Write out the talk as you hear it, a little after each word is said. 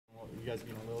guys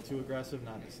being a little too aggressive,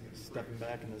 not stepping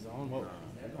back in the zone? What?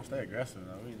 We're gonna stay aggressive.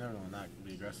 Though. We never gonna not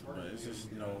be aggressive, but it's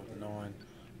just knowing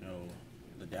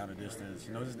the down the distance,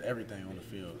 just everything on the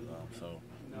field. So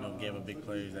gave up big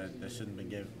plays that shouldn't have been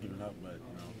given up, but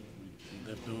we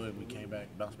lived through it. We came back,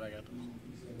 bounced back afterwards.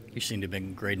 You seem to have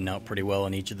been grading out pretty well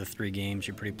in each of the 3 games.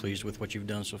 You're pretty pleased with what you've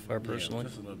done so far, personally? Yeah,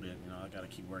 just a little bit. I got to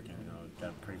keep working.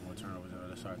 Got to create more turnovers.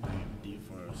 That's our thing. Deep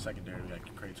for secondary, we got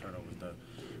to create turnovers.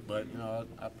 But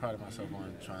I pride myself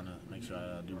on trying to make sure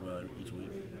I do well each week.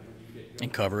 In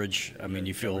coverage, I mean,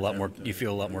 you feel a lot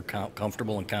more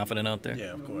comfortable and confident out there.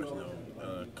 Yeah, of course.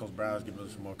 Coach Brown's giving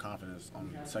us more confidence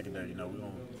on secondary. We're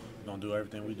gonna do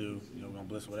everything we do. We're gonna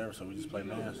blitz whatever. So we just play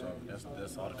man. So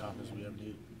that's all the confidence we ever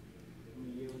need.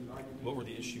 What were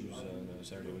the issues on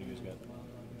Saturday when you guys got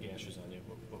the ashes on you?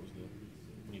 What was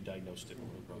when you diagnosed it? What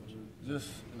were the problems? Just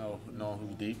knowing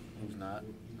who's deep, who's not.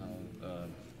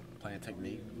 Playing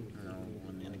technique.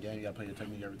 When in the game you gotta play your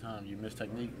technique every time. You miss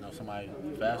technique. Somebody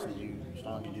faster than you,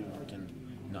 stronger than you can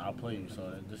outplay you.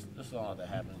 So this is all that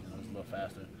happens. It's a little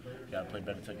faster. You gotta play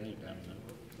better technique.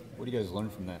 What do you guys learn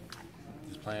from that?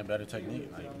 Just playing better technique.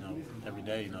 Every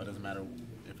day. It doesn't matter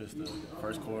if it's the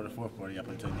first quarter, the fourth quarter. You gotta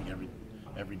play technique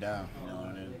every down.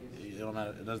 And it don't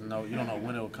matter. It doesn't know. You don't know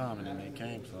when it will come, and then it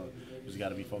came. So you just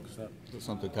gotta be focused up.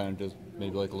 Something kind of just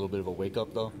maybe like a little bit of a wake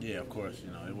up though. Yeah, of course.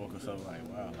 It woke us up like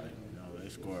wow. They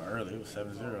scored early. It was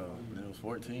 7-0, and then it was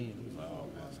 14. It was like, oh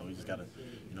man. So we just gotta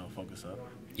focus up.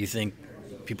 You think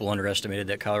people underestimated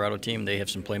that Colorado team? They have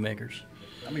some playmakers.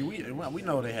 I mean, we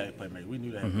know they had playmakers. We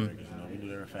knew they had playmakers. We knew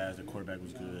they were fast. Their quarterback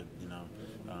was good.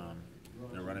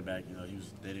 Their running back,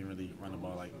 they didn't really run the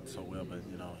ball like so well, but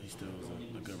he still was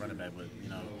a good running back. But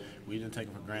we didn't take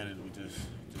him for granted. We just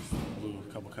blew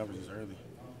a couple coverages early.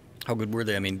 How good were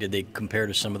they? I mean, did they compare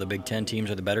to some of the Big Ten teams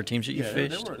or the better teams that you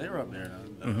faced? They were up there.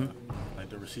 Like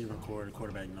the receiver core, the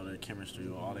quarterback, their chemistry,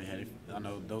 all they had. I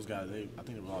know those guys. I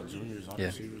think they were all juniors, all the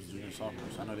receivers, junior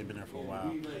sophomores. I know they've been there for a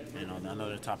while. I know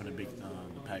they're top in the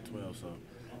Pac-12. So,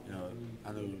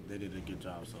 I knew they did a good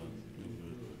job. So, it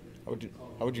was good.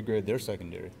 How would you grade their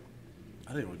secondary?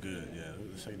 I think it was good. Yeah,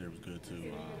 the secondary was good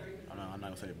too. I'm not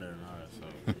gonna say it better than ours.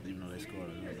 So, even though they scored,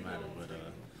 it doesn't matter.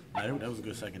 But that was a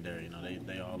good secondary.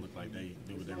 They all looked like they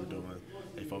knew what they were doing.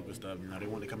 They focused up. They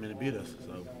wanted to come in and beat us.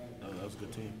 So that was a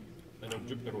good team. I know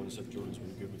everyone said Jordan's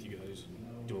been good with you guys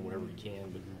and doing whatever he can,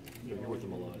 but you're with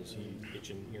him a lot. Is he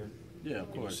itching here? Yeah,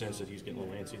 of course. You sense that he's getting a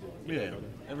little antsy. Yeah,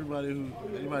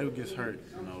 anybody who gets hurt,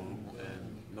 and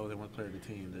know they want to play with the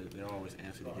team, they're always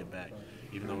antsy to get back,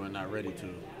 even though we're not ready to.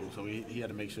 So he had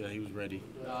to make sure that he was ready.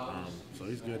 So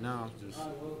he's good now.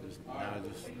 Now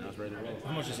it's ready to roll.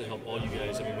 How much does it help all you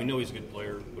guys? I mean, we know he's a good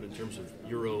player, but in terms of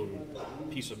your own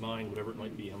peace of mind, whatever it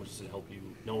might be, how much does it help you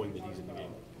knowing that he's in the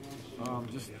game?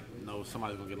 Just know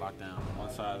somebody's gonna get locked down.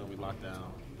 One side will be locked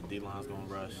down. The D line's gonna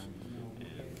rush,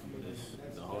 and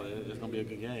it's gonna be a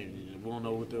good game. We won't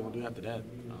know what they're gonna do after that.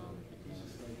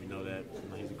 We know that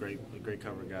he's a great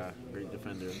cover guy, great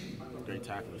defender, great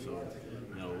tackler. So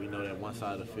we know that one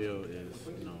side of the field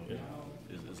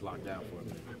is locked down for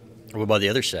him. What about the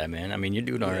other side, man? I mean, you're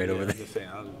doing all right over there. I was just saying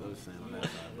on that side,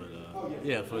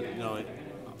 but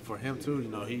for him too,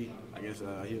 I guess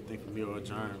he'll think for me or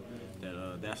John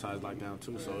that side's locked down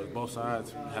too. So both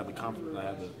sides have the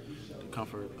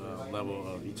comfort,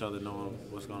 level of each other knowing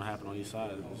what's going to happen on each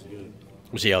side. It's good.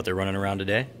 Was he out there running around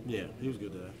today? Yeah, he was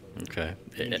good today. Okay.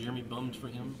 And Jeremy bummed for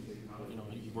him.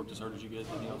 He worked as hard as you guys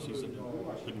did. He said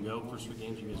couldn't go first 3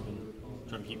 games. You guys been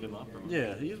trying to keep him up? Or?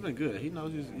 Yeah, he's been good. He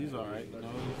knows he's all right.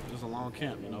 It was a long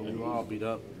camp. We were all beat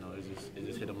up. It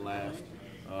just hit him last.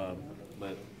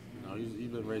 But he's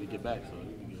been ready to get back. So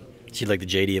he's good. Is he like the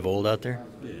JD of old out there?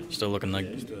 Yeah. Still looking like.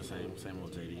 Yeah, he's still the same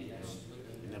old JD.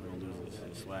 He's never gonna lose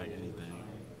his swag or anything.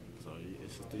 So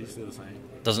he's still the same.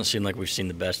 Doesn't seem like we've seen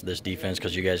the best of this defense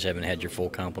because you guys haven't had your full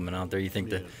complement out there. You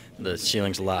think the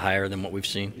ceiling's a lot higher than what we've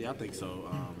seen? Yeah, I think so.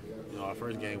 Our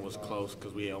first game was close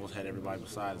because we almost had everybody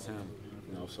besides him.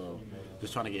 So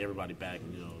just trying to get everybody back.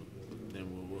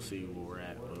 Then we'll see where we're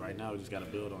at. But right now we just got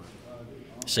to build on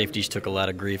it. Safeties took a lot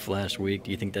of grief last week.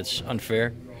 Do you think that's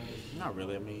unfair? Not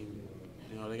really. I mean,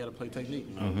 they got to play technique.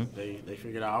 They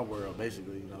figured out our world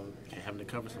basically. Having to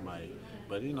cover somebody.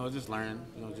 But just learn.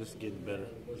 Just getting better.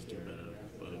 Just do better.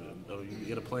 But you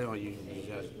get a play on you, you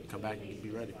got to come back and be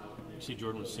ready. You see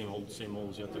Jordan was same old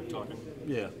as out there talking.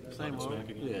 Yeah, same old.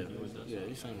 Yeah,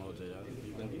 he's same old.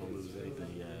 He's never gonna lose anything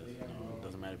he has.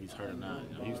 Doesn't matter if he's hurt or not.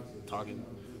 He's talking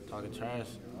trash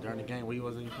during the game where he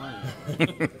wasn't even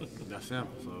playing. That's him.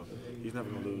 So he's never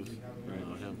gonna lose.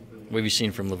 Him. What have you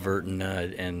seen from Levert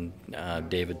and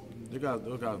David?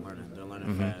 Those guys learning. They're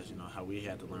learning fast. How we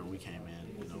had to learn when we came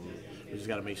in. we just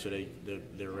got to make sure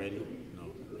they're ready. You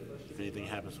know, if anything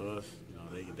happens to us, you know,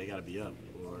 they got to be up,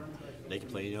 or they can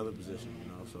play any other position. You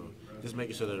know, so just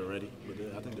making sure that they're ready. But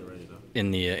I think they're ready though.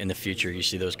 In the future, you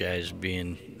see those guys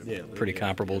being pretty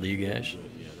comparable to you guys.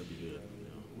 Yeah, they'll be good.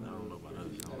 You know, I don't know about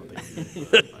others. I don't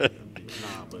think they'll be good.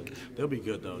 Nah, but they'll be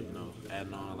good though. You know,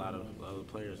 adding on a lot of other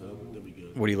players, they'll be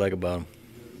good. What do you like about them?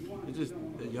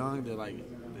 They're young. They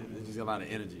just got a lot of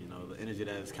energy. You know, the energy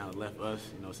that has kind of left us.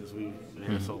 You know, since we've been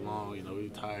here so long. You know, we're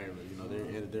tired, but you know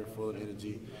they're full of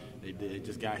energy. They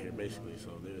just got here basically,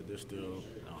 so they're still,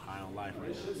 you know, high on life right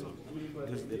now. So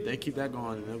if they keep that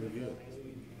going, then they'll be good.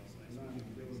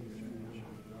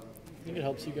 I think it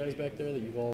helps you guys back there that you've all